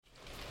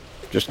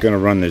Just going to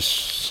run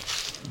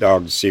this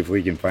dog to see if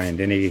we can find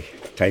any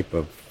type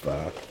of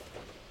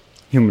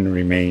human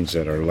remains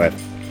that are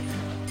left.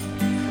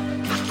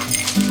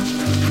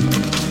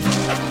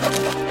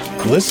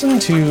 Listen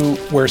to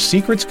Where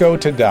Secrets Go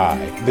to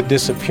Die, The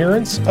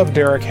Disappearance of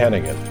Derek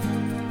Hennigan.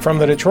 From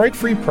the Detroit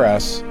Free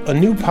Press, a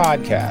new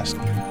podcast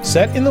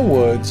set in the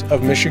woods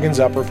of Michigan's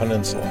Upper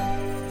Peninsula.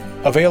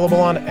 Available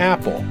on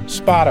Apple,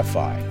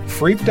 Spotify,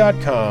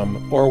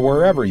 Freep.com, or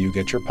wherever you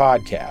get your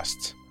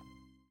podcasts.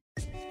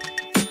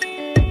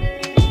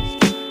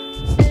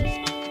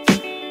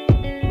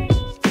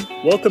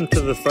 Welcome to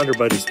the Thunder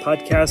Buddies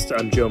podcast.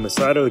 I'm Joe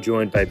Masato,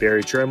 joined by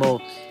Barry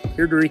Trammell,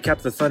 here to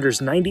recap the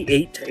Thunder's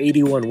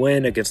 98-81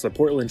 win against the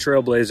Portland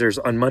Trail Blazers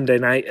on Monday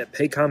night at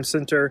Paycom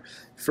Center.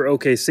 For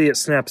OKC, it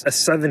snaps a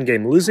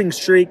 7-game losing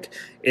streak.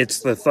 It's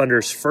the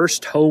Thunder's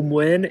first home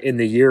win in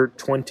the year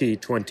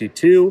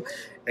 2022,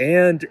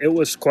 and it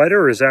was quite a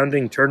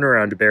resounding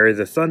turnaround, Barry.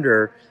 The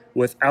Thunder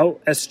without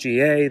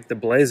SGA, the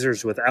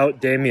Blazers without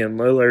Damian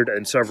Lillard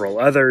and several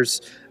others.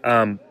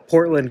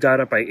 Portland got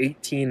up by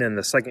 18 in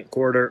the second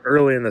quarter.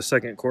 Early in the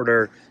second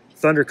quarter,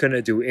 Thunder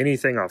couldn't do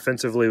anything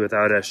offensively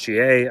without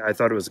SGA. I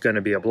thought it was going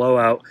to be a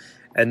blowout.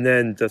 And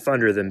then the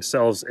Thunder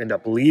themselves end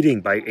up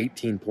leading by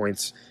 18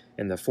 points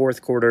in the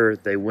fourth quarter.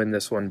 They win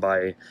this one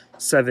by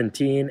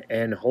 17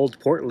 and hold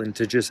Portland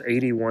to just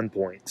 81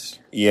 points.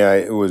 Yeah,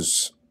 it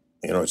was,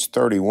 it's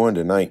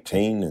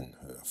 31-19 and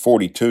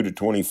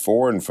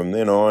 42-24. And from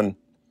then on,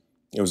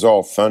 it was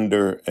all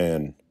Thunder.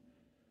 And,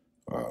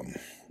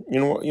 you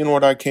know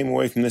what I came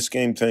away from this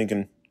game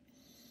thinking?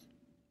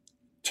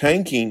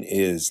 Tanking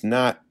is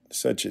not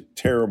such a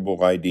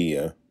terrible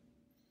idea,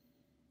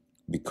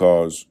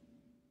 because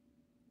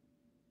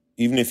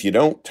even if you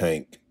don't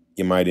tank,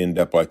 you might end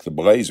up like the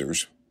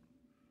Blazers.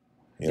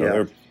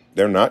 They're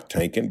not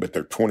tanking, but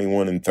they're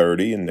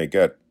 21-30, and they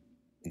got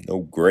no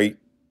great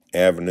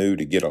avenue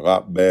to get a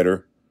lot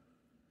better.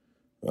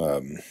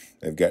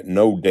 They've got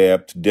no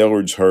depth.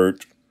 Dillard's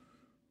hurt.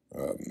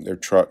 They're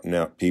trotting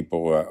out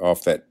people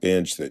off that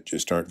bench that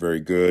just aren't very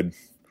good.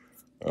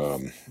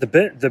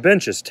 The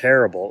bench is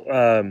terrible.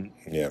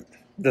 Yeah.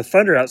 The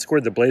Thunder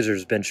outscored the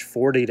Blazers bench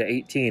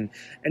 40-18.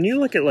 And you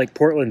look at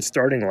Portland's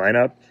starting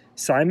lineup: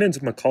 Simons,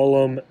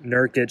 McCollum,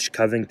 Nurkic,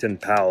 Covington,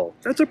 Powell.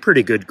 That's a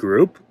pretty good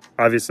group.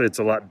 Obviously, it's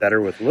a lot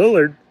better with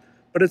Lillard,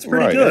 but it's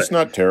pretty good. It's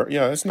not terrible.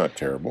 Yeah, it's not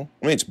terrible.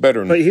 I mean, it's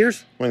better than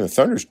when the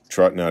Thunder's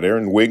trotting out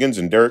Aaron Wiggins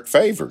and Derek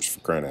Favors,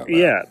 for crying out loud.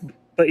 Yeah,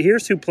 but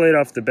here's who played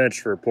off the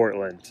bench for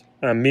Portland.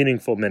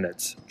 Meaningful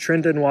minutes: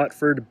 Trendon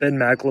Watford, Ben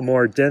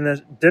McLemore,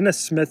 Dennis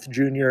Smith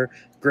Jr.,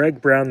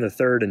 Greg Brown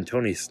III, and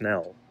Tony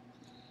Snell.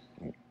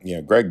 Yeah,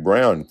 Greg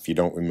Brown, if you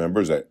don't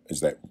remember, is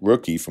that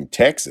rookie from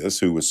Texas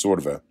who was sort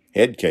of a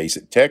head case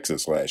at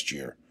Texas last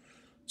year.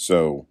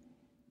 So,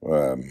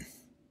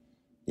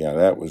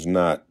 that was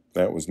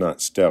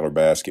not stellar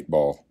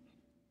basketball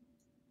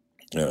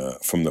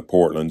from the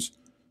Portlands.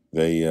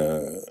 They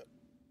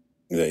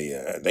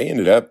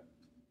ended up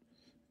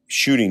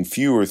shooting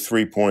fewer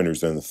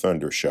three-pointers than the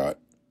Thunder shot.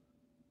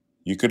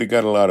 You could have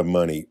got a lot of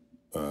money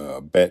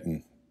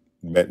betting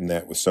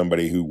that with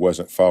somebody who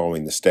wasn't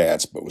following the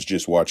stats but was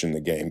just watching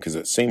the game, because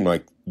it seemed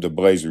like the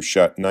Blazers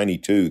shot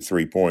 92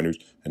 three-pointers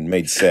and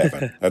made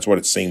 7. That's what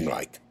it seemed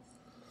like.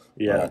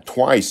 Yeah.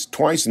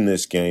 Twice in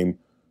this game,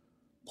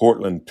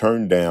 Portland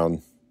turned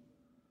down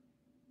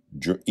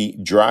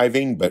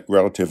driving but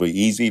relatively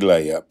easy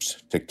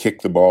layups to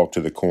kick the ball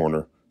to the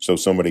corner so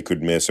somebody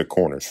could miss a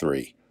corner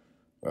three.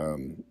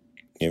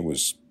 It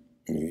was,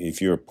 if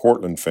you're a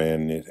Portland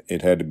fan,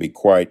 it had to be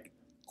quite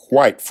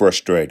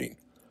frustrating.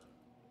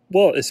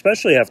 Well,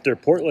 especially after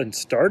Portland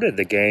started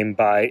the game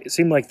it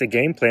seemed like the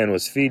game plan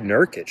was feed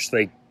Nurkic.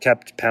 They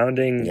kept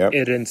pounding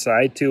it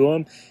inside to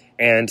him,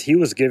 and he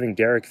was giving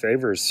Derek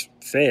Favors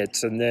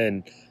fits. And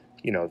then,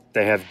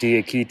 they have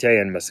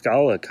Diakite and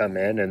Muscala come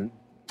in, and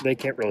they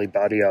can't really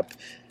body up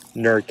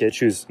Nurkic,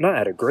 who's not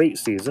had a great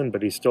season,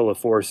 but he's still a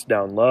force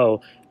down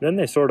low. Then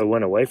they sort of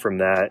went away from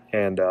that,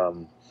 and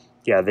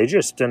they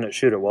just didn't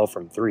shoot it well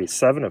from three.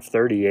 7 of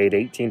 38,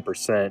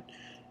 18%.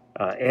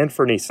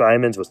 Anthony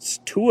Simons was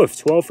 2 of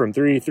 12 from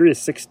 3 of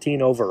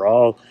 16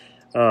 overall.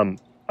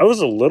 I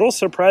was a little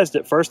surprised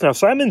at first. Now,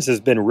 Simons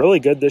has been really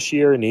good this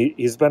year, and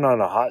he's been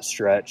on a hot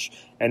stretch,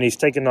 and he's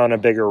taken on a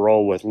bigger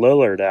role with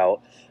Lillard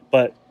out.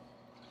 But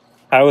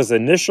I was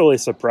initially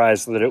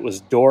surprised that it was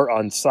Dort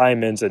on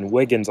Simons and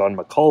Wiggins on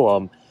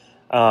McCollum.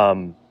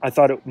 I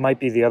thought it might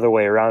be the other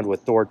way around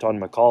with Dort on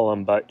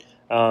McCollum, but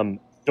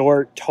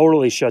Dort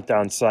totally shut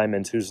down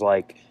Simons, who's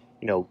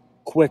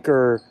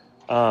quicker,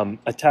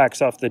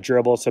 attacks off the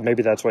dribble, so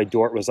maybe that's why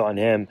Dort was on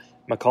him.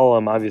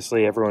 McCollum,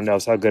 obviously, everyone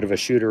knows how good of a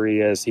shooter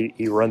he is.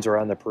 He runs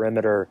around the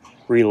perimeter,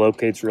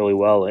 relocates really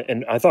well,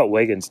 and I thought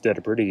Wiggins did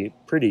a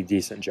pretty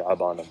decent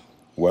job on him.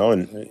 Well,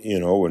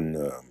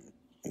 and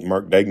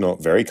Mark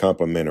Daigneault, very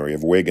complimentary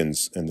of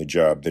Wiggins and the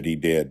job that he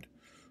did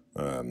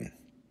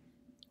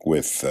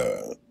with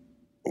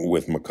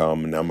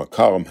McCollum. Now,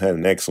 McCollum had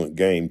an excellent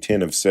game,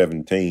 10 of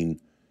 17.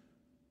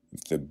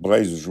 If the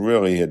Blazers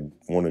really had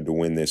wanted to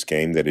win this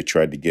game, they'd have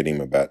tried to get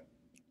him about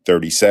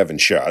 37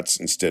 shots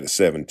instead of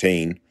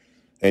 17.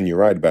 And you're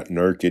right about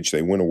Nurkic.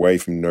 They went away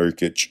from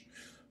Nurkic,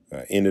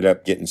 ended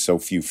up getting so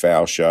few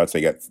foul shots.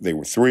 They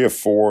were 3 of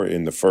 4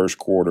 in the first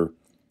quarter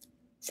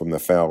from the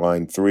foul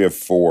line, 3 of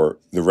 4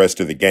 the rest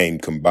of the game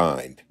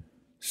combined.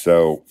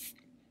 So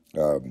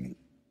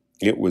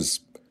it was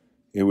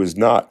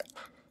not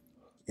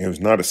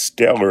a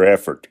stellar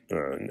effort.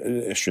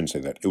 I shouldn't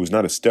say that. It was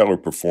not a stellar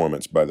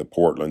performance by the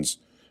Portlands.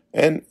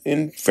 And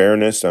in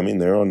fairness, I mean,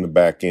 they're on the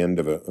back end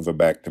of a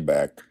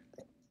back-to-back.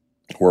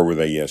 Where were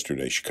they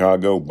yesterday?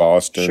 Chicago,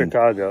 Boston?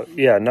 Chicago.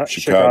 Yeah, not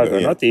Chicago.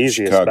 Yeah, not the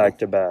easiest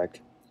back-to-back.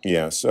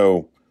 Yeah,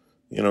 so,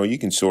 you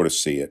can sort of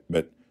see it.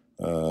 But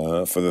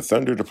for the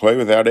Thunder to play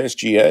without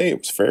SGA, it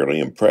was fairly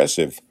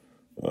impressive.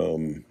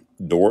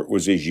 Dort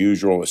was his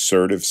usual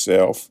assertive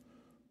self.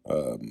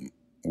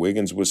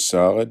 Wiggins was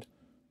solid.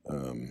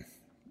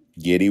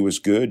 Giddey was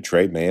good.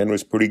 Tre Mann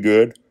was pretty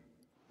good.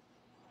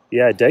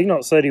 Yeah,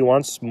 Daigneault said he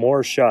wants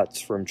more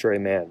shots from Tre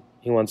Mann.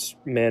 He wants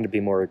Mann to be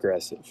more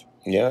aggressive.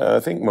 Yeah, I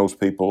think most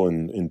people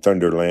in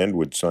Thunderland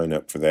would sign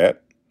up for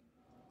that.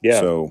 Yeah.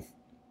 So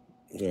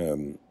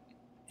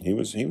he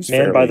was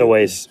Mann, by the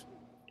way,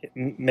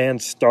 Mann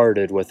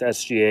started with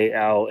SGA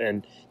out,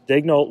 and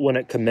Daigneault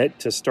wouldn't commit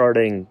to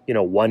starting,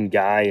 one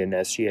guy in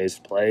SGA's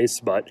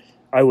place, but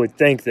I would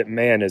think that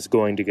Mann is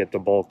going to get the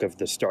bulk of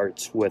the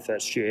starts with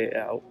SGA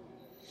out.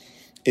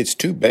 It's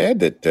too bad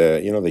that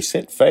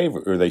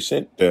they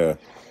sent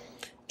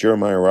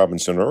Jeremiah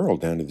Robinson Earl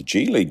down to the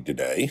G League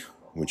today,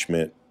 which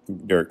meant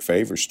Derek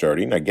Favors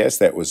starting. I guess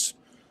that was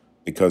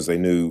because they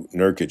knew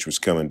Nurkic was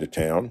coming to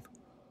town,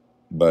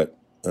 but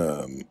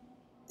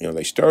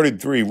they started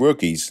 3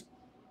 rookies,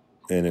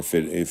 and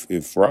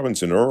if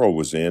Robinson Earl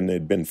was in,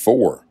 it'd been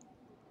 4.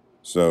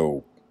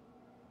 So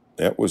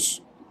that was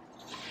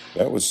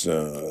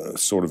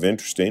sort of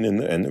interesting,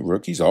 and the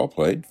rookies all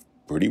played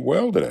pretty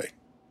well today.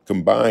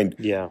 Combined,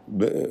 yeah.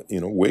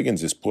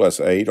 Wiggins is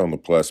 +8 on the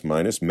plus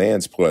minus.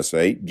 Mann's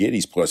 +8.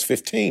 Giddey's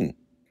 +15.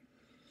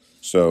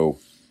 So,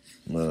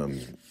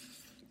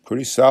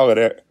 pretty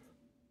solid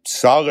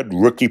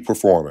rookie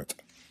performance.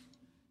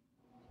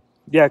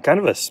 Yeah, kind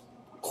of a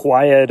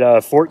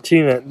quiet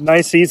 14,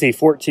 nice easy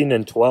 14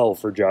 and 12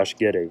 for Josh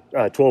Giddey.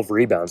 12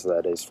 rebounds,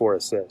 that is, 4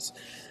 assists.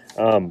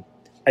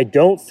 I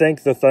don't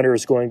think the Thunder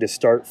is going to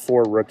start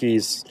 4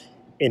 rookies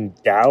in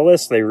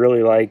Dallas. They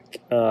really like,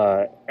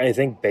 I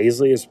think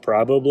Bazley is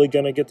probably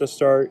going to get the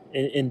start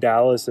in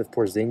Dallas if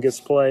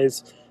Porzingis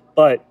plays.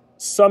 But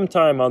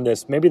sometime on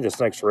maybe this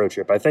next road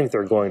trip, I think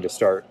they're going to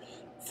start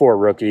 4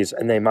 rookies,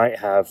 and they might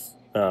have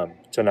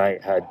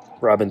tonight had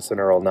Robinson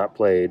Earl not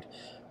played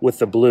with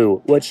the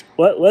Blue, which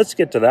let's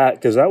get to that,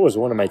 because that was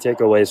one of my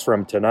takeaways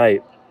from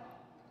tonight,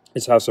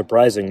 is how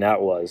surprising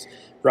that was.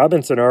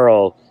 Robinson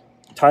Earl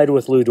tied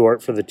with Lou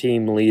Dort for the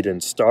team lead in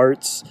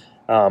starts.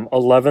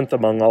 11th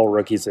among all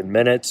rookies in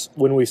minutes.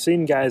 When we've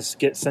seen guys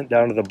get sent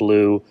down to the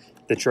Blue,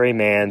 the Tre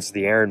Manns,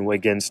 the Aaron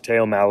Wiggins,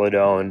 Teo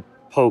Maledon,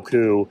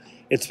 Poku,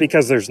 it's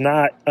because there's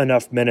not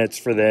enough minutes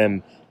for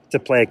them to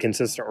play a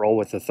consistent role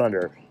with the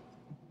Thunder.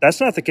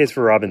 That's not the case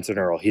for Robinson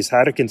Earl. He's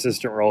had a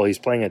consistent role. He's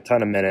playing a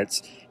ton of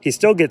minutes. He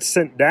still gets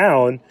sent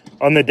down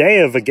on the day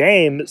of a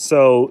game,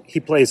 so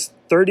he plays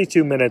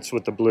 32 minutes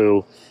with the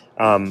Blue.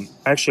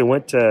 Actually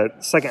went to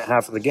second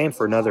half of the game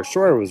for another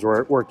story I was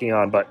working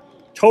on, but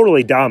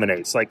totally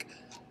dominates.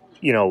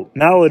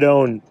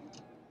 Maledon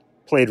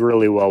played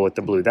really well with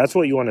the Blue. That's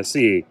what you want to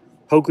see.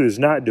 Poku's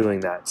not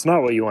doing that. It's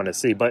not what you want to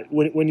see. But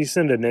when you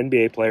send an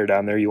NBA player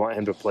down there, you want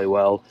him to play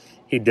well.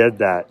 He did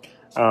that.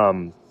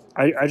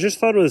 I just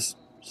thought it was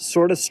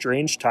sort of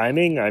strange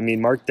timing. I mean,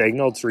 Mark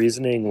Daigneault's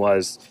reasoning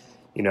was,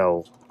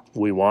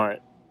 we want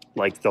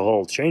the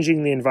whole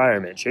changing the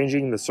environment,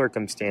 changing the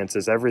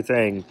circumstances,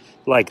 everything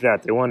like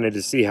that. They wanted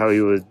to see how he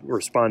would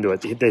respond to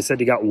it. They said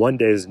he got 1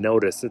 day's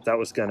notice that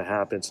was going to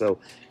happen. So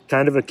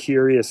kind of a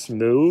curious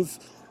move,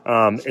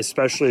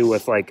 especially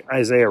with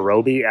Isaiah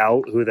Roby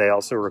out, who they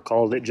also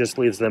recalled. It just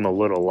leaves them a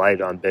little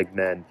light on big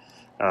men.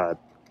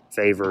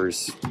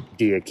 Favors,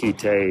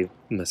 Diakite,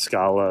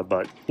 Muscala.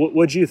 But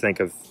what'd you think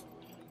of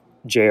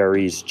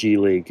JRE's G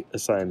League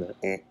assignment?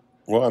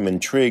 Well, I'm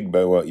intrigued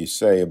by what you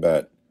say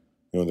about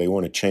they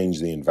want to change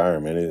the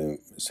environment.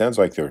 It sounds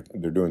like they're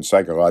doing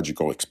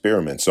psychological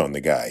experiments on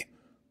the guy.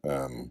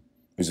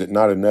 Is it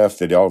not enough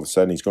that all of a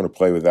sudden he's going to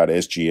play without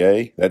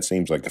SGA? That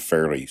seems like a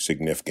fairly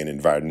significant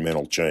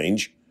environmental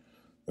change.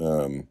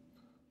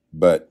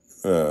 But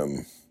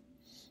to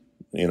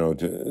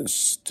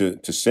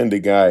send a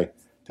guy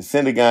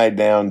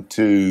down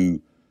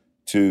to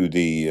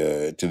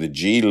the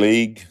G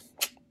League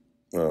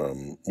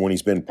when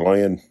he's been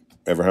playing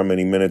ever how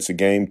many minutes a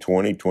game,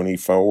 20,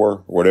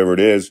 24, whatever it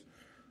is.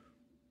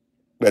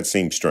 That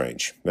seems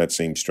strange. That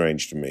seems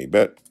strange to me.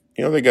 But,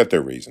 they got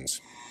their reasons.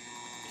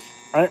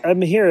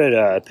 I'm here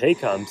at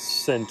Paycom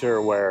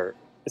Center where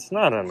it's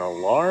not an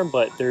alarm,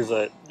 but there's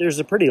a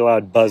pretty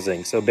loud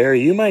buzzing. So,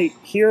 Barry, you might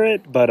hear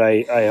it, but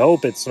I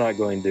hope it's not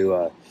going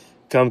to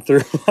come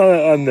through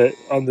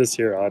on this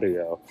here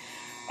audio.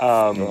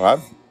 I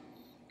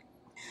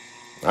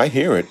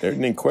hear it. There's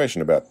any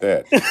question about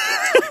that.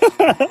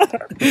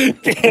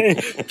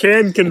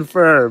 Can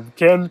confirm.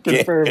 Can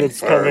confirm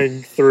it's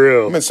coming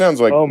through. I mean, it sounds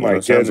like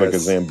it sounds like a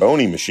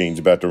Zamboni machine's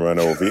about to run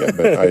over you,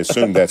 but I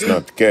assume that's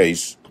not the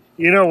case.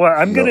 You know what?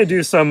 I'm going to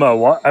do some.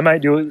 I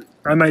might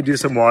do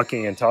some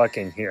walking and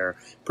talking here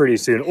pretty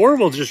soon, or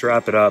we'll just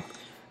wrap it up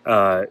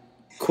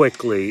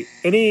quickly.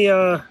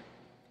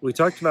 We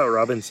talked about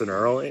Robinson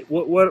Earl.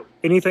 What?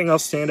 Anything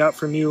else stand out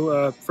from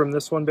you from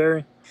this one,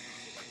 Barry?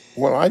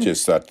 Well, I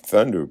just thought the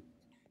Thunder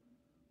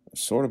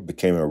sort of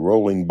became a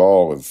rolling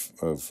ball of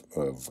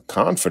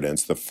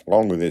confidence the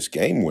longer this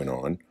game went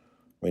on.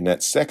 I mean,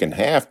 that second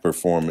half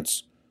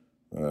performance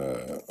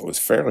was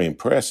fairly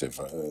impressive.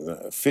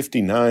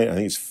 59, I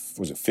think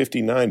was it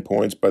 59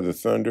 points by the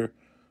Thunder,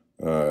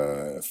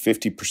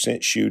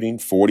 50% shooting,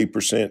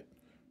 40%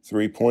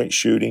 three-point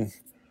shooting.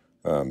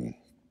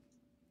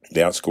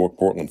 They outscored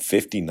Portland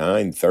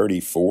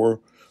 59-34. I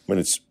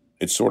mean,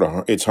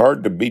 it's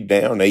hard to be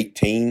down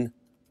 18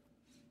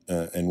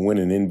 and win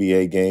an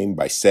NBA game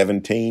by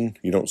 17.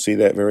 You don't see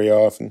that very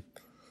often,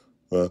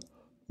 but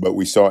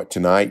we saw it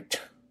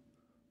tonight.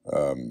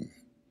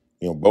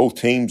 Both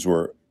teams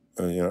were.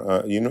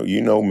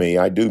 You know me.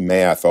 I do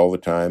math all the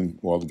time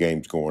while the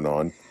game's going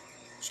on.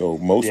 So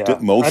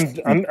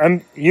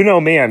I'm you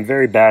know me. I'm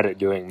very bad at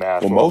doing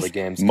math while the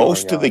game's going on.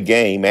 Most of the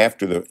game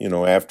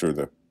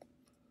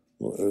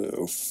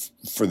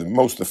for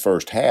most of the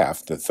first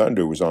half, the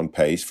Thunder was on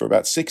pace for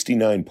about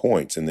 69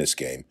 points in this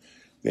game.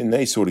 Then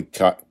they sort of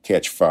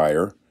catch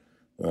fire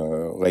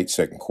late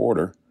second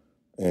quarter,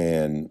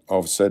 and all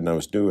of a sudden I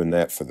was doing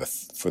that for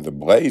the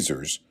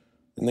Blazers,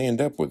 and they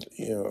end up with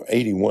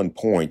 81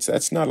 points.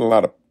 It's not a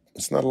lot of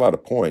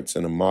points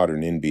in a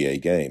modern NBA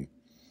game,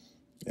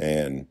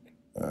 and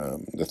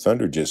the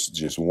Thunder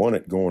just won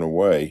it going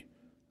away.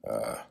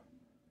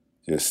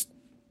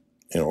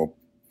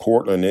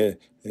 Portland.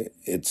 I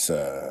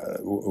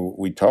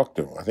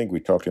think we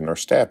talked in our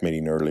staff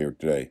meeting earlier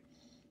today.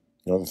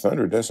 The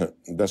Thunder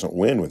doesn't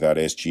win without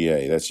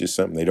SGA. That's just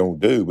something they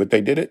don't do, but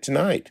they did it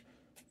tonight.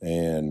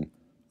 And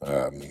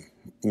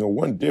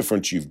one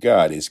difference you've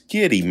got is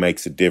Giddey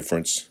makes a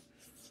difference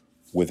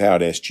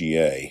without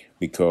SGA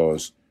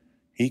because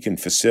he can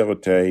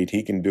facilitate,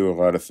 he can do a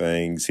lot of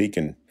things, he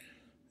can,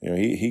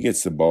 he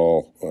gets the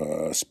ball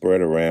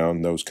spread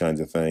around, those kinds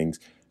of things.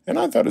 And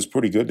I thought it was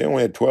pretty good. They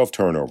only had 12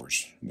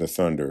 turnovers, the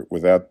Thunder,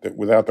 without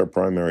their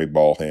primary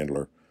ball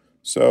handler.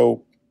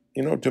 So,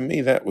 to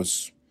me that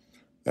was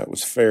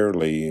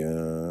fairly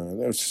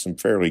that was some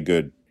fairly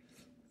good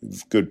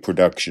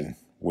production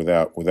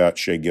without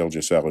Shai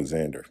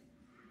Gilgeous-Alexander.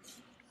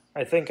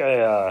 I think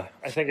I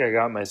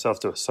got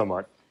myself to a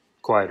somewhat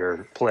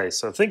quieter place.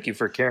 So thank you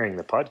for carrying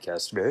the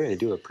podcast, Barry. I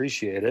do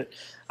appreciate it.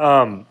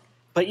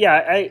 But yeah,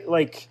 I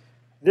like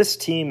this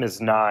team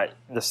is not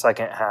the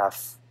second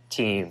half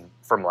team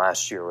from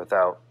last year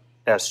without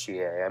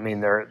SGA. I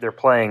mean, they're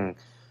playing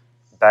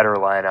better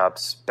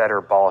lineups,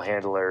 better ball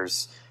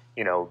handlers.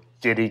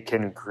 Giddey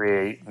can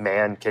create,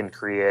 Man can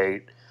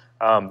create.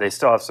 They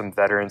still have some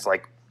veterans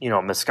like,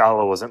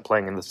 Muscala wasn't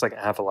playing in the second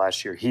half of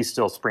last year. He's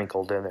still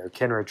sprinkled in there.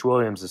 Kenrich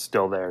Williams is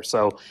still there.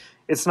 So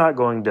it's not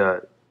going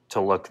to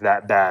look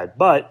that bad.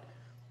 But,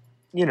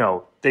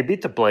 they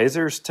beat the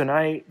Blazers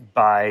tonight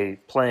by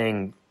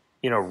playing,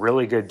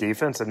 really good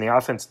defense. And the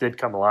offense did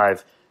come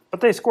alive. But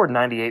they scored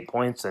 98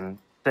 points and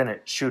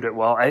didn't shoot it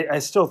well. I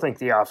still think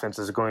the offense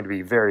is going to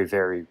be very,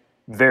 very,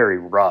 very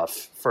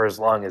rough for as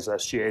long as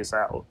SGA's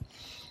out.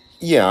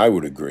 Yeah, I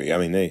would agree. I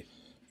mean, they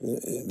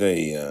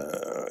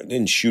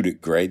didn't shoot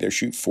it great. They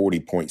shoot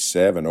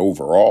 40.7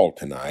 overall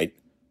tonight,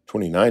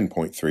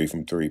 29.3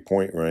 from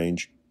three-point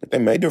range. But they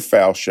made their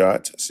foul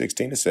shots,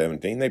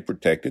 16-17. They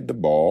protected the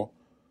ball.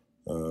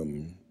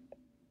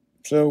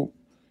 So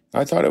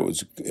I thought it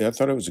was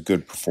a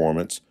good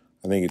performance.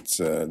 I think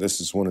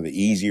this is one of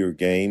the easier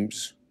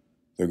games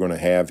they're going to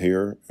have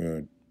here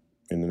in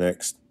the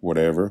next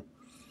before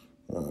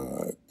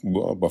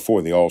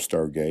the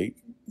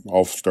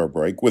All-Star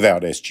break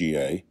without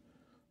SGA.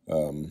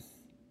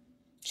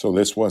 So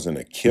this wasn't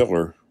a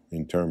killer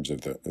in terms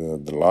of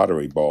the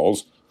lottery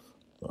balls.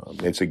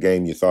 It's a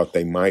game you thought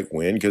they might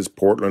win because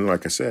Portland,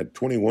 like I said,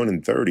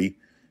 21-30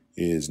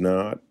 is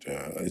not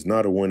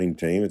a winning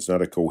team. It's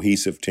not a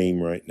cohesive team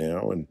right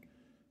now, and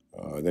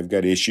they've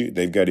got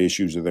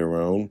issues of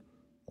their own.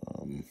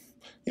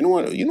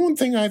 One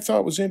thing I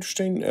thought was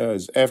interesting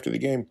is after the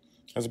game,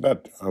 I was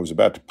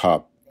about to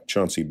pop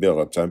Chauncey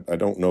Billups. I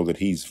don't know that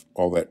he's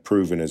all that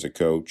proven as a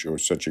coach or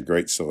such a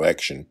great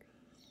selection.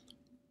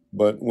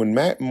 But when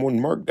Mark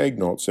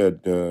Daigneault said,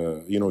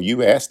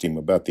 you asked him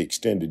about the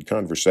extended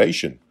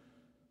conversation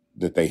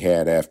that they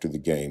had after the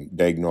game,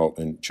 Daigneault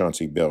and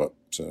Chauncey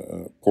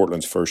Billups,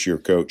 Portland's first-year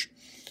coach.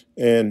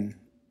 And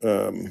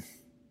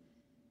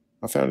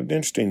I found it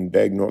interesting.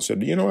 Daigneault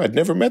said, I'd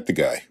never met the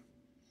guy.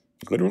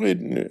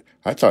 Literally,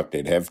 I thought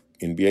they'd have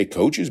NBA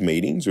coaches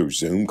meetings or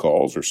Zoom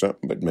calls or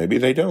something, but maybe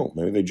they don't.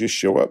 Maybe they just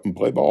show up and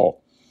play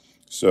ball.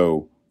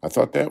 So I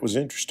thought that was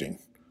interesting.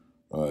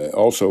 It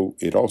also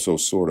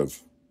sort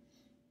of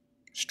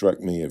struck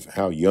me of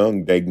how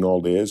young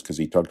Daignault is, because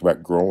he talked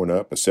about growing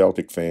up a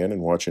Celtic fan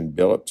and watching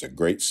Billups, a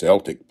great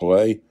Celtic,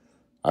 play.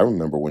 I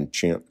remember when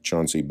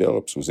Chauncey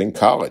Billups was in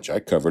college. I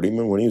covered him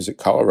when he was at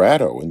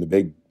Colorado in the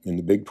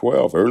Big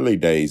 12, early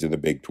days of the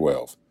Big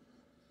 12.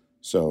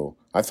 So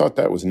I thought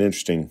that was an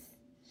interesting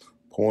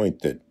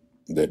point that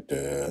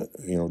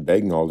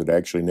Daignault had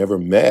actually never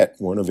met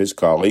one of his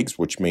colleagues,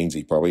 which means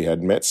he probably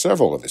hadn't met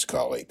several of his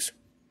colleagues.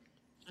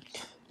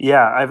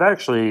 Yeah, I've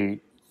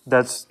actually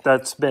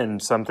that's been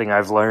something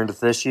I've learned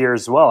this year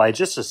as well. I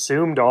just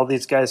assumed all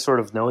these guys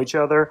sort of know each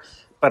other,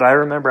 but I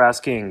remember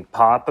asking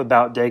Pop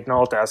about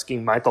Daignault,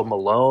 asking Michael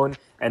Malone,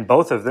 and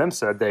both of them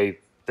said they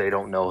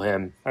don't know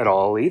him at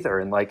all either.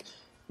 And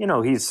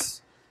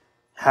he's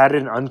had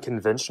an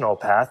unconventional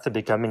path to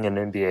becoming an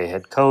NBA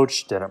head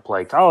coach, didn't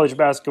play college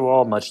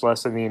basketball, much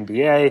less in the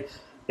NBA,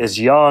 is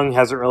young,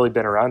 hasn't really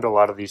been around a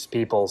lot of these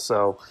people.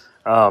 So,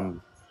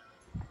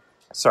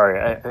 sorry,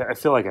 I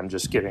feel like I'm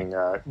just getting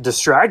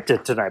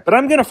distracted tonight. But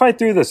I'm going to fight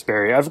through this,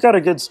 Barry. I've got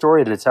a good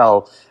story to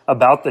tell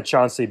about the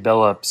Chauncey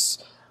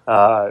Billups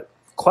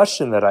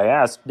question that I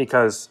asked,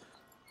 because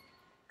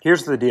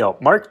here's the deal.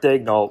 Mark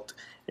Daignault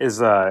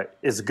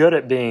is good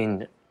at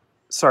being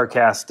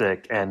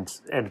sarcastic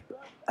and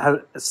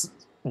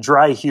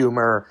dry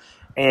humor,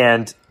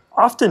 and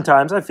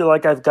oftentimes I feel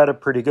like I've got a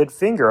pretty good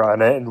finger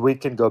on it, and we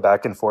can go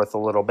back and forth a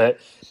little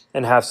bit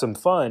and have some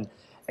fun.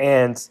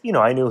 And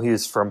I knew he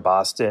was from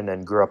Boston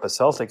and grew up a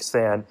Celtics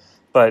fan,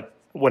 but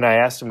when I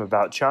asked him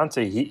about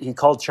Chauncey, he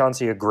called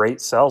Chauncey a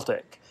great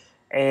Celtic,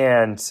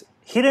 and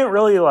he didn't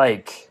really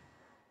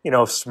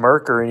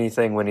smirk or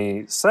anything when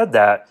he said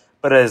that.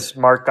 But as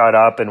Mark got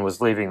up and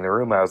was leaving the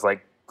room, I was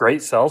like,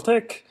 great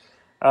Celtic?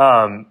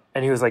 And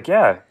he was like,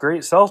 yeah,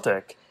 great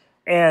Celtic.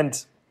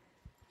 And,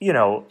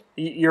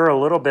 you're a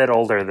little bit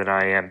older than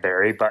I am,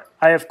 Barry, but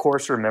I, of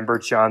course, remember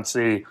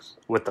Chauncey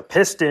with the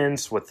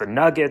Pistons, with the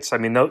Nuggets. I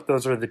mean,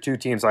 those are the two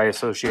teams I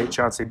associate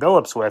Chauncey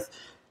Billups with.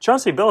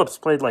 Chauncey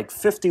Billups played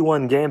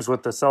 51 games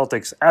with the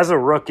Celtics as a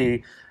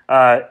rookie.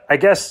 I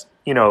guess,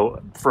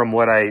 from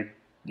what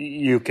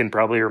you can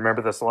probably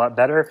remember this a lot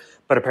better,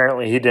 but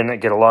apparently he didn't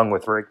get along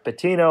with Rick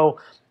Pitino.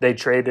 They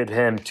traded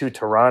him to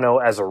Toronto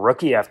as a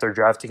rookie after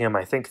drafting him,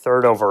 I think,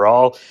 3rd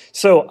overall.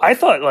 So I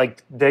thought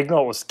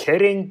Daignault was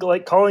kidding,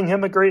 calling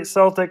him a great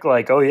Celtic.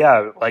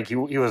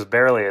 He was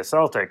barely a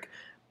Celtic.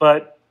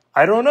 But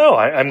I don't know.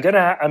 I'm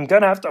gonna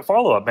have to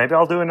follow up. Maybe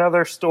I'll do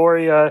another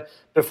story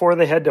before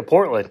they head to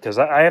Portland, because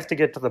I have to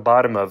get to the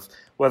bottom of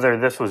whether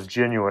this was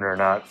genuine or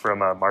not from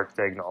Mark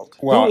Daignault,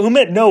 who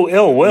meant no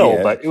ill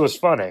will, but it was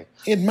funny.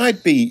 It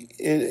might be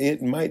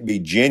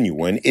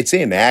genuine. It's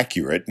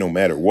inaccurate, no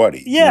matter what.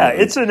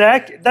 It's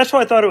inaccurate. That's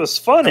why I thought it was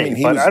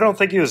funny. I don't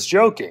think he was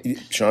joking.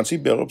 Chauncey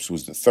Billups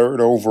was the 3rd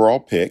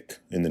overall pick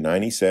in the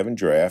 '97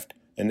 draft,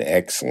 an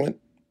excellent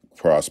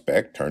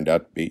prospect. Turned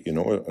out to be,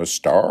 a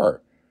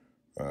star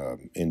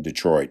in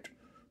Detroit.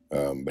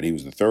 But he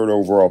was the 3rd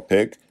overall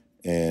pick,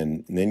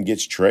 and then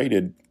gets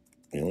traded,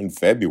 in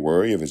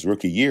February of his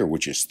rookie year,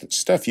 which is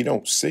stuff you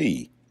don't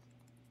see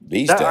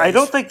these days. I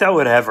don't think that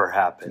would ever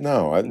happen.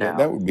 No,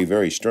 that would be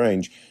very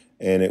strange.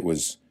 And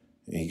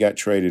he got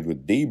traded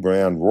with Dee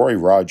Brown, Roy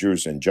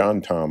Rogers, and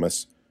John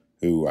Thomas,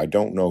 who I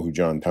don't know who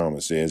John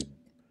Thomas is.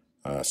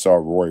 Saw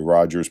Roy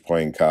Rogers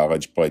play in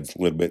college, played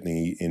a little bit in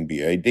the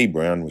NBA. Dee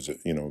Brown was a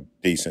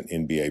decent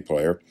NBA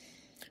player.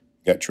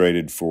 Got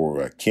traded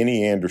for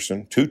Kenny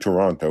Anderson to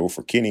Toronto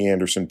for Kenny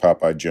Anderson,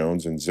 Popeye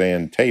Jones, and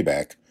Zan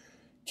Tabak.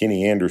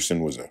 Kenny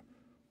Anderson was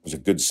a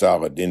good,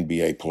 solid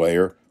NBA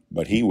player,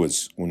 but he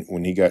was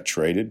when he got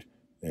traded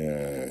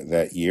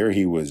that year,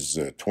 he was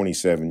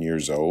 27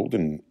 years old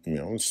and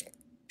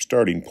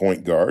starting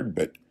point guard,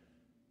 but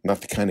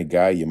not the kind of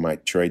guy you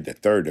might trade the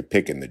 3rd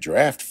pick in the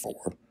draft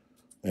for.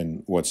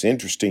 And what's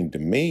interesting to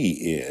me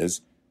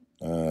is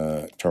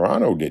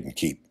Toronto didn't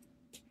keep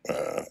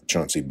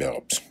Chauncey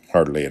Billups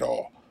hardly at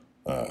all.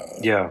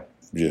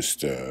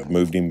 Just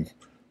moved him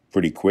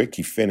pretty quick.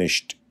 He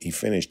finished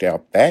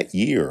out that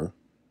year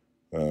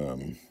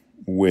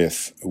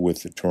with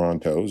the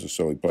Torontos.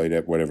 So he played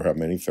at how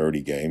many,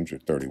 30 games or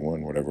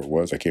 31, whatever it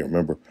was. I can't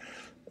remember.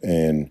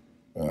 And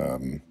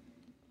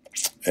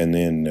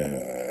then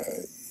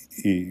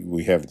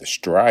we have the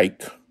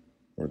strike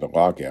or the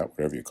lockout,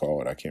 whatever you call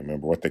it. I can't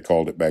remember what they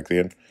called it back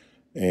then.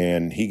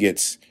 And he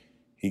gets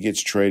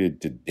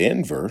traded to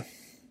Denver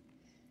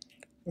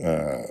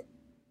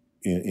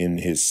in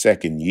his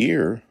second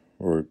year,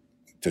 or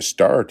to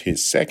start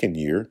his second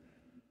year,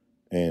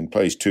 and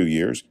plays 2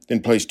 years,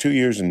 then plays 2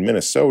 years in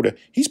Minnesota.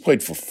 He's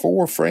played for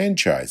 4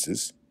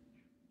 franchises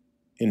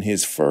in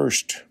his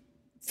first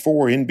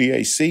 4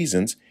 NBA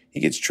seasons. He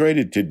gets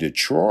traded to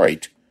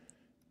Detroit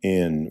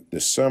in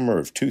the summer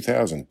of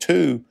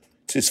 2002.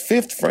 It's his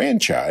 5th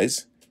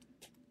franchise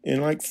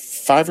in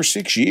 5 or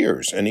 6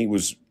 years. And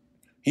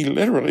he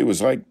literally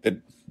was like the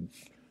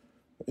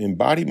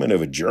embodiment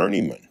of a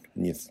journeyman.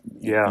 I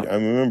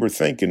remember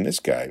thinking, this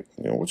guy,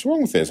 what's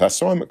wrong with this? I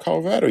saw him at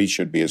Colorado. He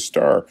should be a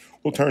star.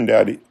 Well, turned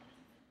out,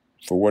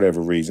 for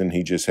whatever reason,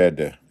 he just had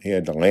to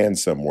land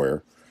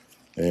somewhere.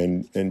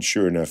 And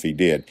sure enough, he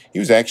did. He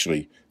was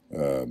actually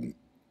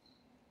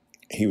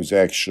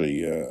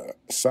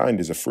signed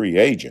as a free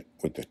agent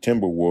with the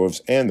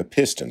Timberwolves and the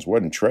Pistons.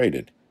 Wasn't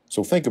traded.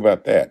 So think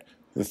about that.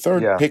 The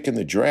third pick in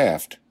the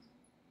draft,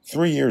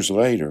 3 years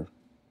later,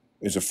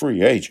 is a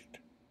free agent,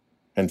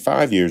 and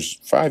 5 years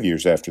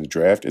after the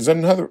draft is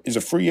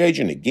a free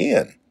agent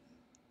again.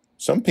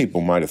 Some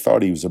people might have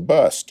thought he was a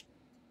bust,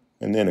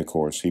 and then of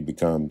course he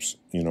becomes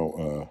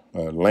a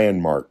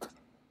landmark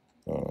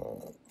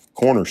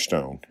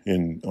cornerstone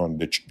on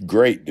the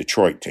great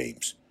Detroit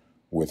teams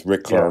with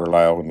Rick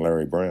Carlisle and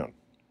Larry Brown.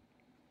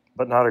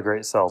 But not a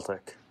great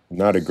Celtic.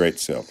 Not a great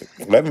Celtic.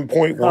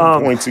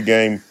 11.1 points a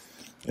game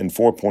and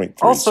 4.3.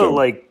 Also,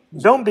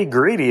 don't be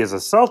greedy as a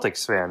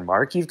Celtics fan,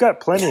 Mark. You've got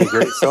plenty of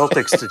great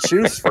Celtics to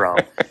choose from.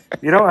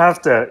 You don't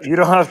have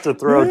to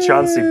throw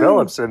Chauncey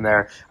Billups in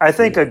there. I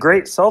think a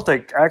great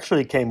Celtic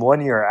actually came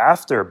 1 year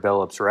after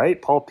Billups,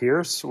 right? Paul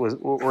Pierce,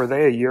 were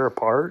they a year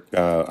apart?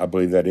 I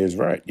believe that is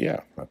right.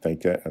 Yeah, I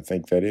think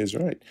that is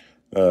right.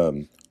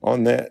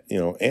 On that,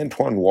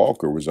 Antoine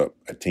Walker was a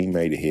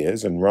teammate of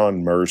his, and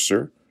Ron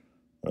Mercer.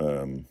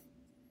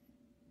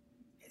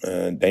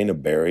 Dana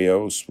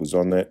Barrios was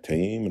on that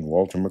team, and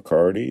Walter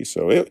McCarty.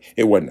 So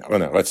it wasn't. Well,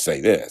 now let's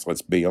say this.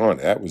 Let's be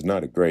honest. That was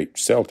not a great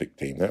Celtic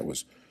team.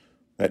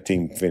 That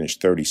team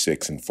finished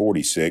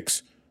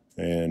 36-46,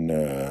 and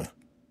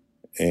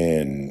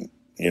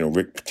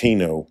Rick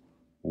Pitino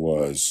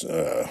was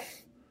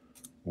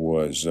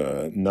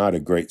not a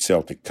great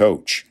Celtic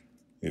coach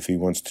if he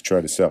wants to try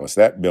to sell us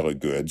that bill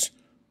of goods.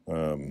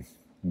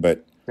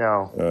 But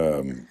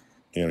no.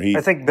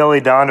 I think Billy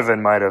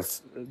Donovan might have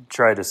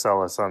tried to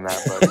sell us on that,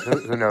 but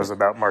who knows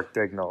about Mark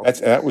Dignall?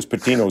 That was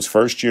Pitino's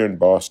first year in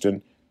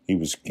Boston. He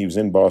was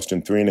in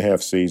Boston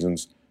 3.5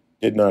 seasons.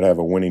 Did not have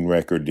a winning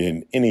record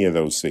in any of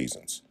those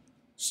seasons.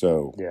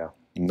 So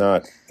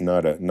not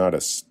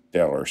a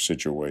stellar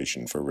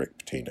situation for Rick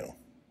Pitino.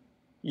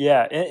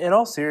 Yeah, in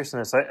all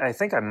seriousness, I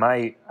think I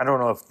might. I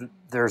don't know if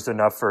there's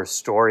enough for a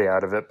story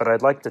out of it, but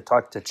I'd like to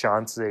talk to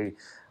Chauncey.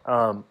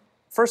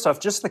 First off,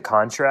 just the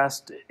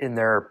contrast in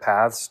their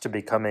paths to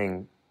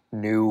becoming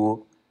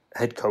new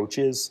head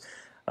coaches.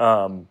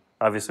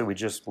 Obviously, we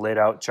just laid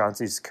out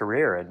Chauncey's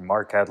career, and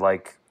Mark had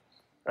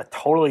a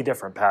totally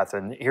different path.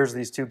 And here's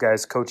these two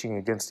guys coaching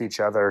against each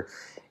other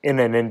in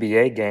an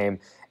NBA game.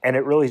 And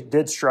it really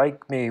did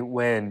strike me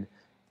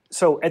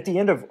so at the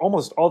end of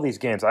almost all these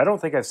games, I don't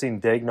think I've seen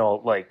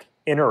Dignall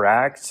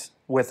interact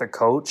with a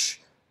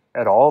coach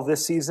at all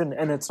this season,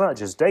 and it's not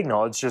just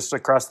Dignall, it's just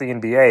across the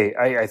NBA.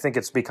 I think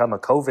it's become a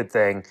COVID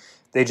thing.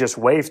 They just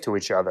wave to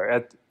each other.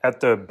 At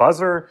the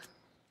buzzer,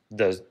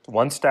 the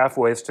one staff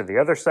waves to the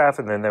other staff,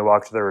 and then they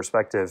walk to their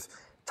respective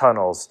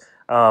tunnels.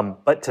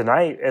 But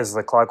tonight, as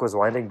the clock was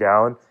winding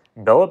down,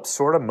 Billups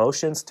sort of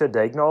motions to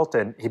Dignall,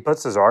 and he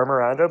puts his arm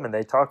around him, and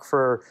they talk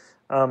for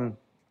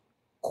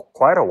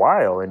quite a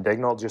while. And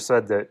Dignall just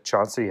said that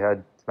Chauncey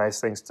had nice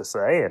things to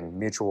say and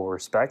mutual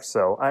respect.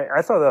 So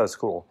I thought that was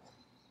cool.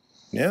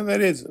 Yeah,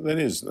 that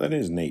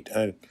is neat.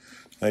 I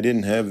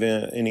didn't have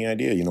any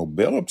idea.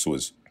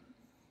 Billups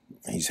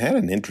he's had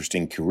an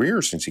interesting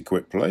career since he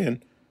quit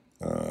playing.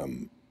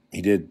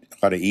 He did a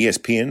lot of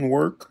ESPN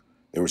work.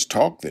 There was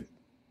talk that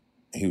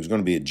he was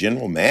going to be a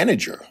general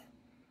manager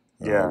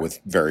with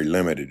very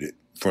limited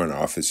front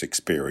office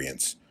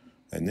experience.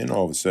 And then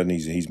all of a sudden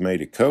he's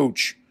made a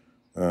coach.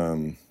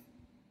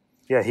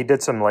 He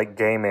did some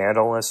game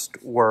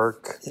analyst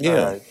work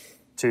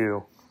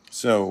too.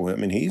 So,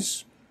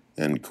 he's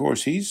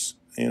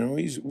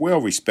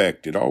well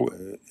respected.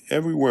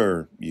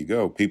 Everywhere you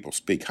go, people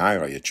speak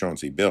highly of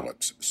Chauncey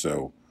Billups.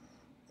 So,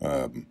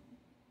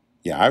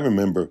 I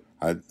remember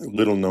a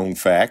little known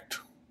fact.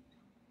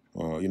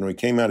 He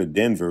came out of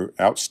Denver,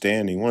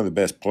 outstanding, one of the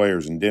best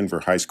players in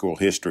Denver high school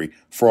history,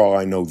 for all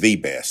I know, the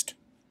best.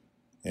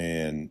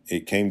 And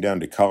it came down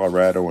to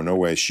Colorado and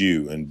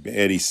OSU, and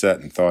Eddie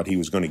Sutton thought he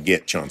was going to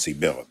get Chauncey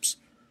Billups.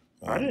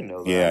 I didn't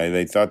know that. Yeah,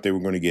 they thought they were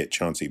going to get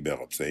Chauncey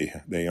Billups.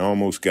 They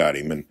almost got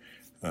him, and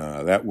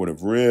that would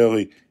have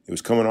really – it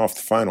was coming off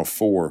the Final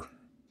Four.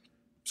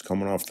 It was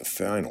coming off the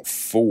Final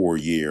Four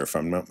year, if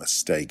I'm not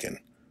mistaken.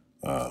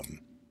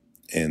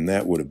 And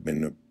that would have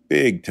been a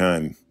big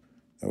time –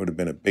 that would have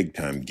been a big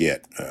time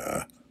get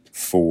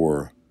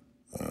for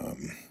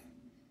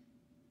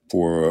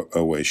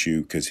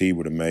OSU, because he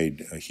would have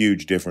made a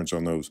huge difference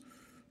on those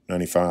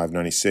 95,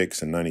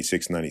 96, and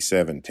 96,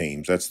 97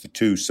 teams. That's the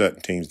two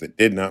Sutton teams that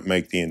did not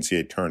make the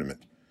NCAA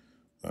tournament.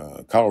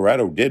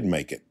 Colorado did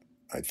make it.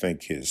 I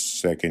think his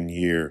second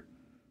year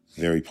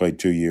there, he played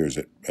 2 years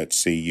at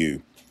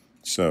CU.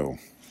 So,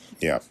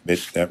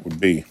 that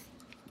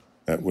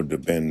would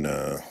have been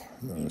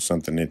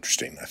something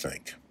interesting, I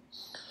think.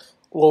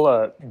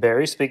 Well,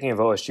 Barry, speaking of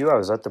OSU, I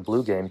was at the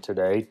Blue game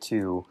today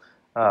to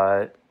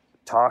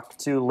talk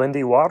to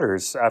Lindy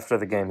Waters after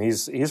the game.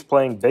 He's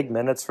playing big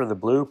minutes for the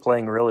Blue,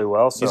 playing really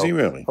well. So is he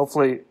really?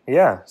 Hopefully,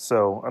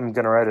 so I'm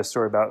going to write a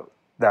story about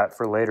that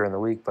for later in the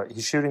week. But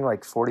he's shooting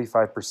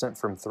 45%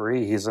 from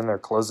three. He's in their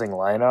closing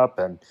lineup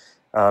and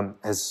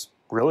has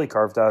really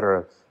carved out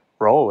a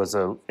role as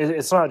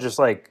it's not just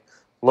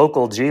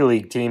local G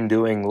League team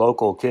doing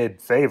local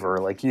kid favor.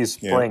 Like, he's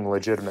playing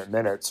legitimate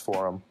minutes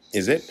for them.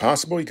 Is it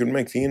possible he could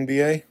make the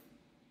NBA?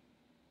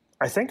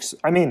 I think so.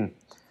 I mean,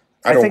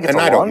 I think it's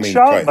a long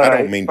shot, but I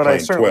don't mean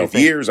playing 12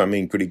 years. I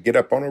mean, could he get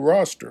up on a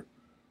roster?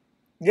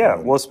 Yeah,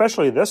 well,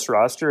 especially this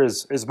roster,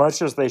 as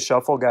much as they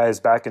shuffle guys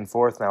back and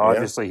forth now,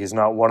 obviously he's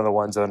not one of the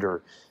ones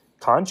under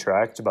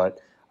contract, but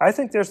I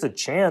think there's a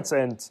chance.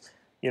 And,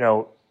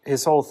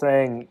 his whole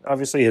thing,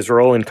 obviously his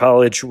role in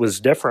college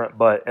was different,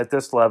 but at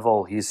this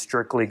level, he's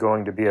strictly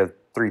going to be a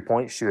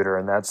three-point shooter,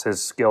 and that's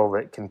his skill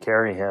that can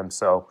carry him.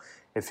 So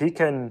if he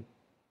can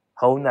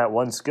hone that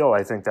one skill,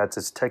 I think that's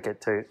his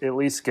ticket to at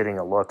least getting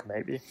a look,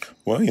 maybe.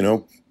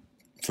 Well,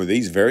 for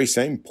these very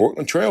same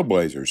Portland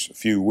Trailblazers a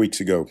few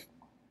weeks ago,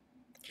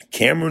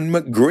 Cameron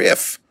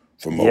McGriff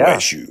from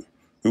OSU,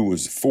 who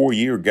was a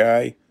 4-year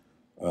guy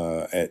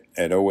at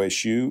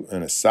OSU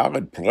and a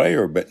solid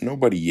player, but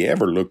nobody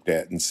ever looked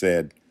at and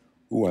said,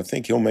 "Ooh, I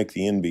think he'll make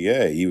the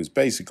NBA." He was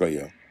basically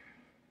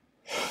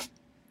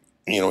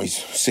he's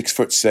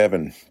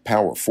 6'7"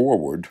 power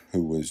forward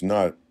who was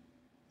not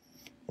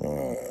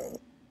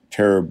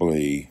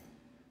terribly.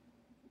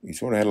 He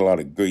sort of had a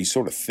lot of good. He's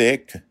sort of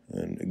thick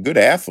and a good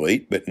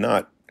athlete, but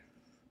not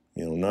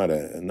not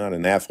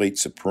an athlete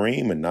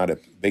supreme and not a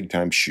big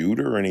time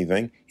shooter or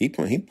anything. He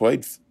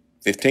played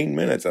 15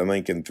 minutes, I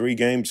think, in 3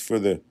 games for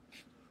the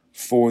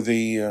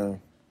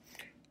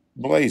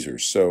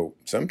Blazers. So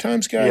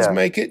sometimes guys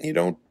make it, and you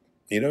don't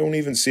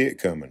even see it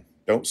coming.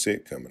 Don't see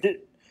it coming.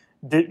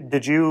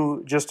 Did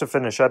you, just to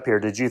finish up here,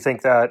 did you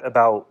think that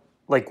about,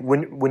 like,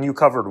 when you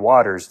covered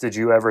Waters, did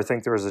you ever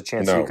think there was a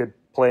chance he could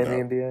play in the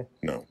NBA?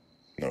 No.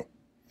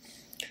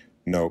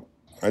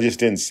 I just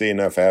didn't see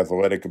enough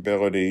athletic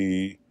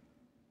ability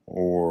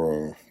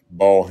or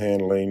ball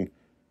handling.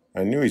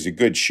 I knew he's a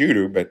good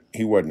shooter, but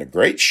he wasn't a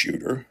great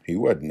shooter. He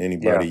wasn't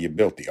anybody you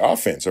built the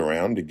offense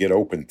around to get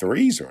open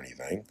threes or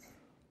anything.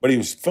 But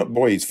he's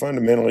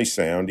fundamentally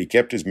sound. He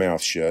kept his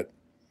mouth shut.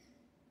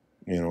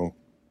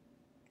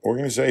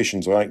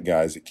 Organizations like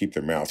guys that keep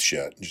their mouth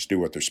shut and just do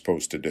what they're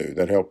supposed to do.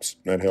 That helps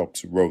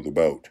row the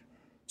boat.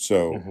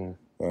 So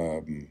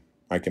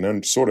I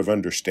can sort of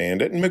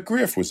understand it. And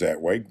McGriff was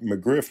that way.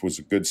 McGriff was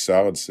a good,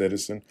 solid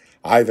citizen.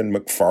 Ivan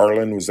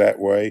McFarland was that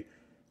way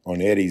on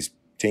Eddie's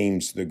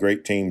teams, the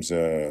great teams,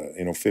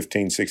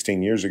 15,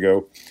 16 years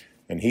ago.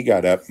 And he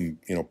got up and,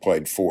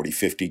 played 40,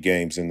 50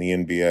 games in the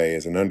NBA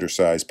as an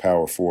undersized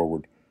power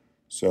forward.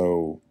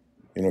 So,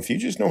 if you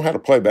just know how to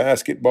play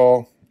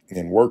basketball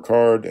and work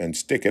hard and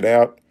stick it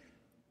out,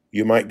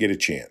 you might get a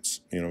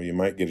chance. You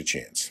might get a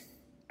chance.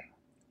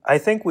 I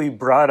think we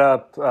brought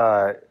up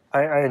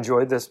I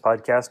enjoyed this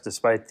podcast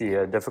despite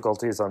the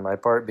difficulties on my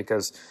part,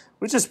 because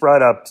we just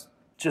brought up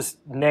just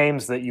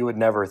names that you would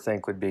never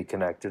think would be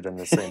connected in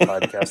the same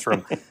podcast,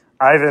 from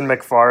Ivan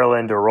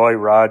McFarland to Roy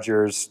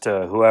Rogers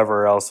to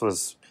whoever else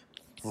was.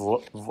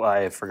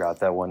 I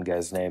forgot that one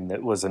guy's name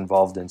that was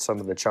involved in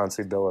some of the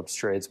Chauncey Billups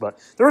trades, but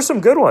there were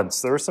some good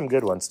ones. There were some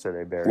good ones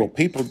today, Barry. Well,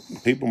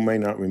 people may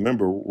not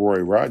remember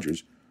Roy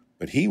Rogers,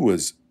 but he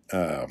was.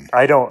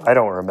 I don't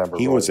remember.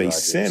 He Roy was a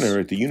Rogers. center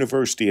at the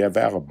University of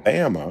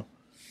Alabama.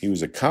 He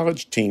was a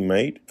college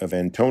teammate of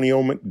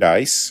Antonio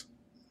McDyess.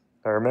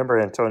 I remember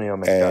Antonio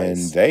McDyess.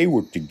 And they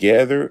were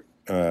together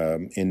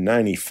in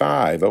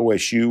 '95.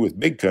 OSU with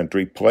Big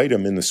Country played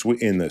them in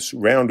the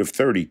round of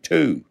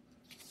 32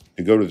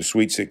 to go to the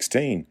Sweet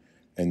 16,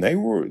 and they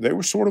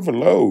were sort of a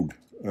load.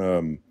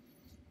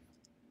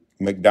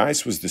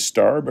 McDyess was the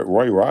star, but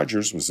Roy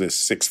Rogers was this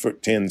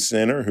 6'10"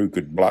 center who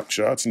could block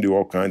shots and do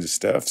all kinds of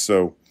stuff.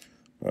 So.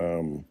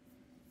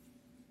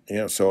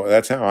 So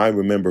that's how I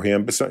remember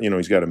him. But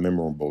he's got a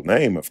memorable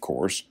name, of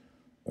course.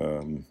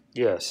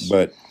 Yes.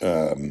 But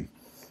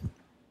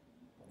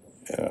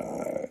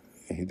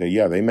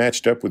they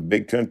matched up with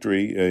Big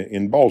Country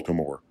in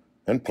Baltimore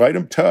and played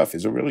them tough. It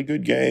was a really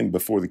good game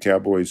before the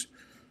Cowboys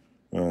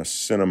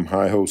sent them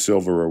hi-ho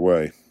silver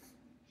away.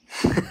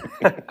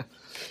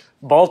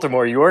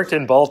 Baltimore. You worked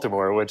in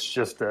Baltimore, which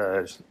just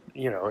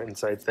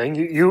inside thing.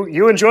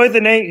 You enjoy the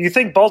name. You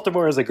think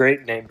Baltimore is a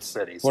great named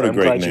city. So What a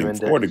great name!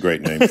 What a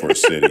great name for a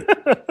city.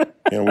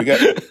 We got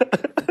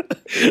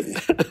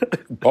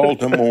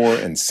Baltimore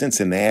and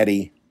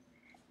Cincinnati.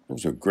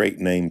 Those are great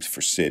names for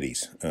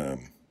cities.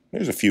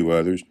 There's a few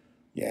others.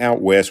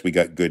 Out west, we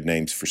got good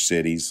names for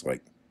cities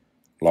like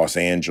Los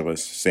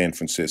Angeles, San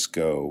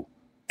Francisco,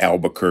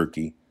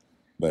 Albuquerque,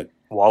 but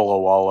Walla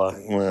Walla.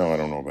 Well, I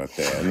don't know about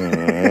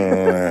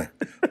that.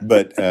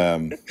 But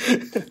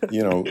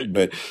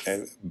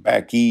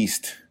back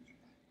east,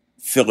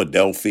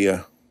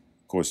 Philadelphia.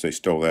 Of course, they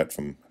stole that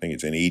from, I think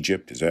it's in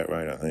Egypt. Is that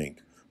right? I think.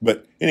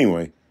 But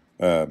anyway,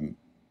 you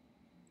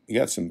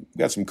got some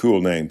cool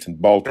names, and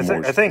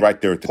Baltimore's I think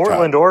right there at the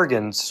Portland, top.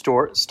 Oregon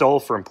stole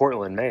from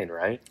Portland, Maine,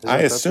 right? I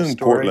assume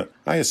Portland,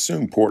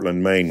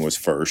 Maine was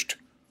first.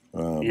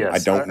 Yes, I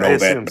don't know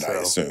that, but so. I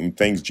assume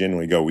things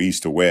generally go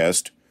east to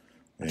west.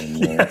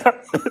 And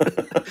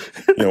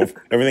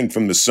everything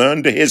from the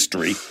sun to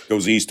history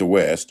goes east to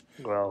west.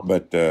 Well,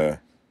 but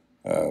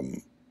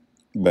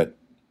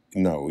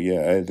No,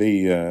 yeah,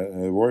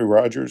 the Roy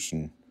Rogers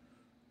and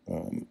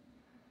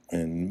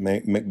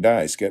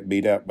McDyess got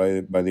beat out by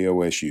the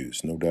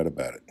OSUs, no doubt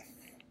about it.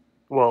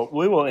 Well,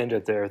 we will end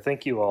it there.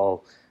 Thank you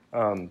all.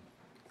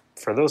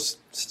 For those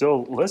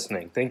still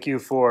listening, thank you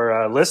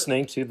for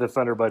listening to the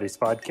Thunder Buddies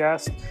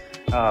podcast.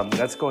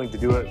 That's going to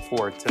do it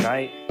for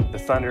tonight. The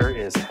Thunder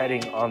is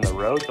heading on the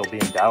road. They'll be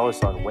in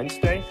Dallas on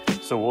Wednesday,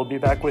 so we'll be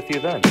back with you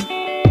then.